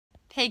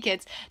Hey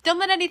kids, don't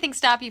let anything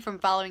stop you from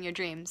following your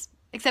dreams.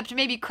 Except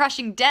maybe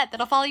crushing debt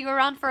that'll follow you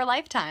around for a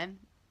lifetime.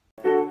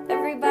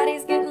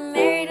 Everybody's getting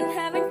married and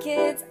having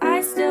kids.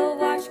 I still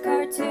watch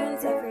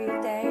cartoons every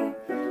day.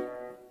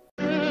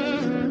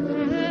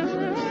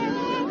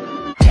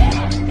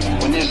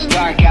 When it's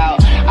dark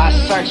out, I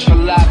search for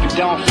love but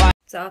don't find.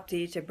 Stop,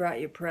 Teach. I brought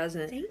you a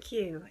present. Thank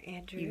you,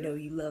 Andrew. You know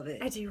you love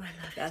it. I do, I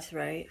love it. That's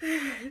right.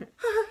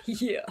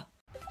 Yeah.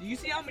 Do you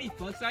see how many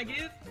fucks I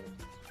give?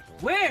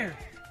 Where?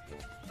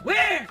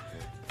 Where?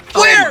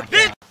 Where,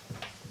 bitch?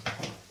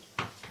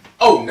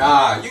 Oh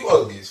nah, you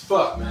ugly as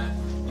fuck, man.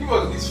 You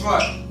ugly as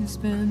fuck.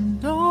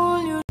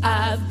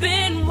 I've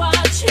been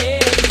watching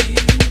you.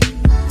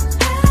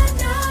 At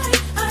night,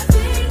 I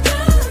think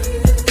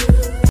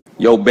of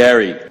you. Yo,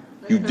 Barry,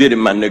 you did it,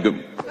 my nigga.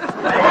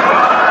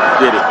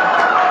 Did it.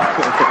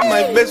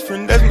 My best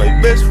friend, that's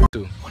my best friend.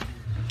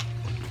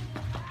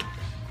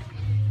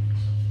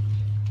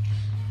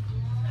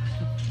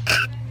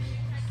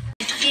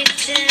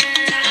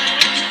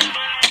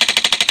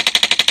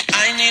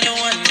 I need a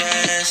one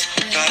dance,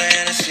 got a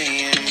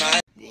Hennessy in my.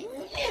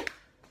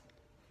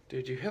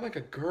 Dude, you hit like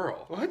a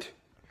girl. What?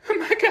 Oh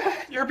my god,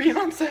 you're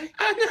Beyonce.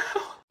 I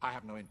know. I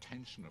have no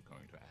intention of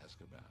going to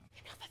Azkaban.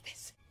 Enough of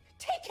this.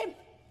 Take him.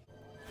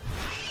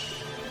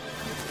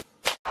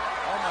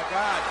 Oh my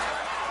God!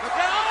 Look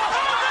out!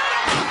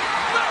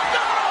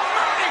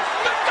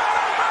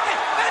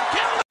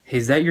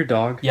 Is that your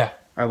dog? Yeah.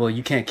 Alright, well,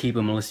 you can't keep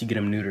him unless you get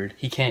him neutered.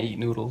 He can't eat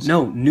noodles.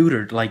 No,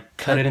 neutered. Like,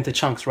 cut it into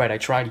chunks. Right, I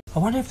tried. I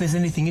wonder if there's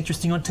anything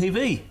interesting on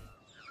TV.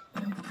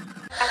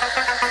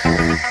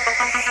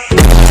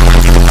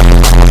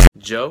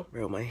 Joe?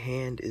 Bro, my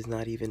hand is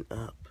not even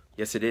up.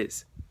 Yes, it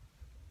is.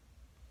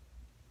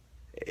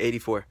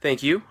 84.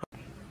 Thank you.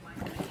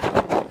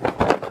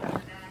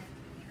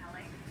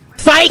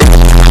 Fight!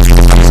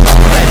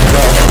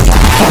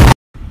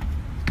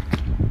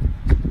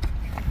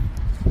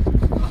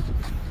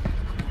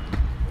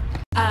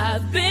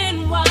 I've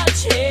been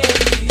watching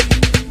you.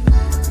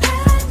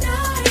 At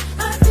night,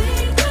 I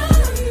think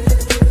of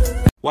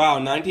you. Wow,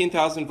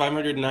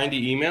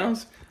 19,590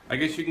 emails? I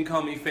guess you can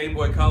call me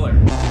Fanboy Color.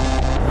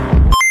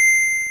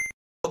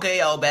 Okay,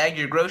 I'll bag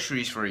your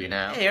groceries for you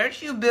now. Hey,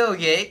 aren't you Bill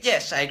Gates?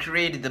 Yes, I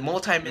created the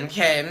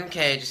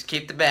Okay, just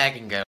keep the bag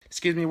and go.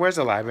 Excuse me, where's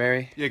the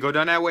library? Yeah, go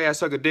down that way, I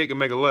suck a dick and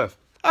make a left.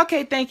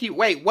 Okay, thank you.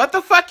 Wait, what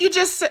the fuck you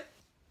just said?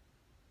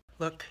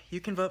 Look, you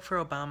can vote for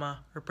Obama,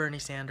 or Bernie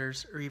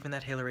Sanders, or even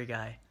that Hillary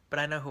guy. But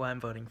I know who I'm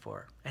voting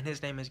for, and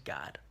his name is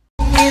God.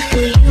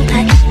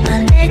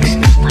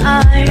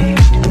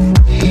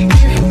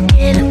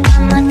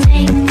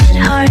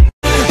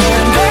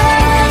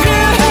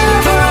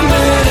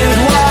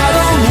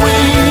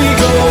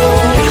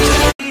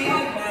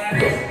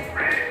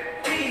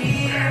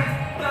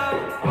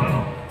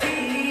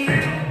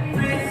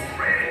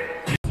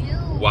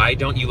 Why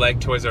don't you like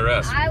Toys R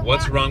Us?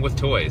 What's wrong with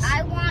toys?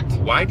 I want.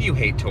 Why do you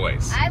hate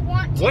toys? I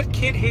want. What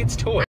kid hates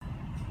toys?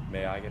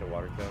 May I get a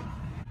water cup?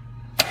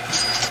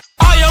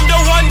 I am the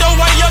one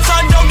way your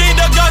son don't need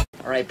a gun.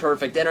 Alright,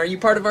 perfect. And are you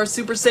part of our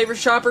Super Saver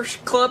Shopper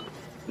Club?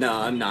 No,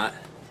 I'm not.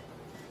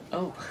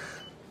 Oh.